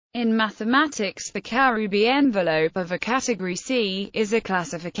In mathematics, the Karoubi envelope of a category C is a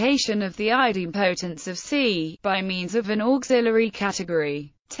classification of the idempotents of C, by means of an auxiliary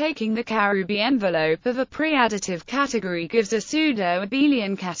category. Taking the Karoubi envelope of a preadditive category gives a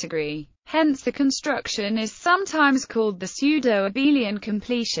pseudo-abelian category. Hence the construction is sometimes called the pseudo-abelian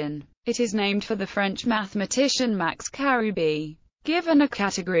completion. It is named for the French mathematician Max Karoubi. Given a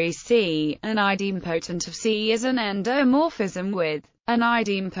category C, an idempotent of C is an endomorphism with an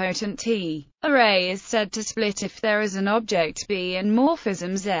idempotent T. Array is said to split if there is an object B and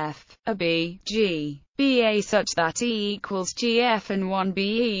morphisms F, a B, G, BA such that E equals GF and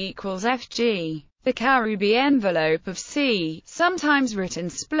 1BE equals FG. The Karoubi envelope of C, sometimes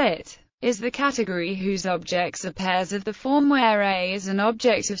written split, is the category whose objects are pairs of the form where A is an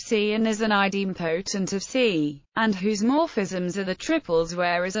object of C and is an idempotent of C, and whose morphisms are the triples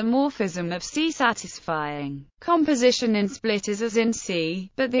where is a morphism of C satisfying. Composition in split is as in C,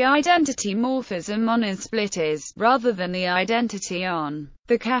 but the identity morphism on in split is, rather than the identity on.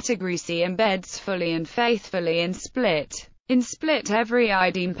 The category C embeds fully and faithfully in split. In split every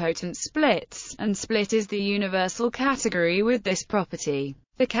idempotent splits, and split is the universal category with this property.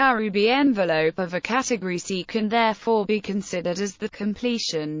 The Karoubi envelope of a category C can therefore be considered as the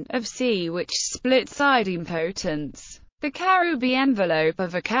completion of C which splits idempotents. The Karoubi envelope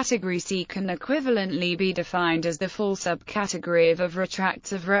of a category C can equivalently be defined as the full subcategory of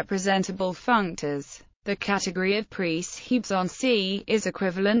retracts of representable functors. The category of preadditive on C is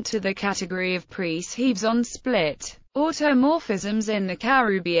equivalent to the category of preadditive on split. Automorphisms in the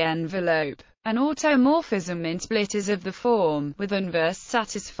Karoubi envelope. An automorphism in split is of the form, with inverse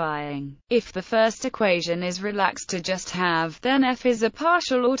satisfying. If the first equation is relaxed to just have, then F is a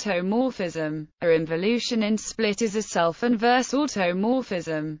partial automorphism. A involution in split is a self-inverse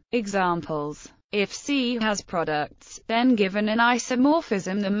automorphism. Examples: if C has products, then given an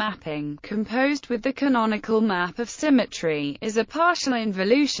isomorphism the mapping, composed with the canonical map of symmetry, is a partial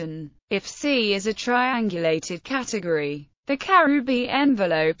involution. If C is a triangulated category, the Karoubi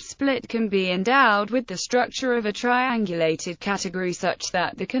envelope split can be endowed with the structure of a triangulated category such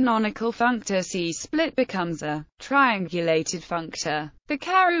that the canonical functor C split becomes a triangulated functor. The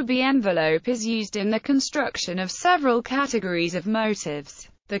Karoubi envelope is used in the construction of several categories of motives.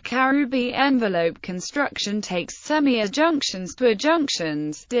 The Karoubi envelope construction takes semi-adjunctions to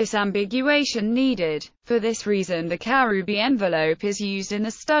adjunctions, disambiguation needed. For this reason the Karoubi envelope is used in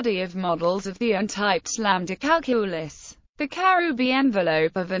the study of models of the untyped lambda calculus. The Karoubi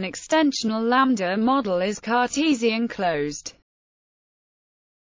envelope of an extensional lambda model is Cartesian closed.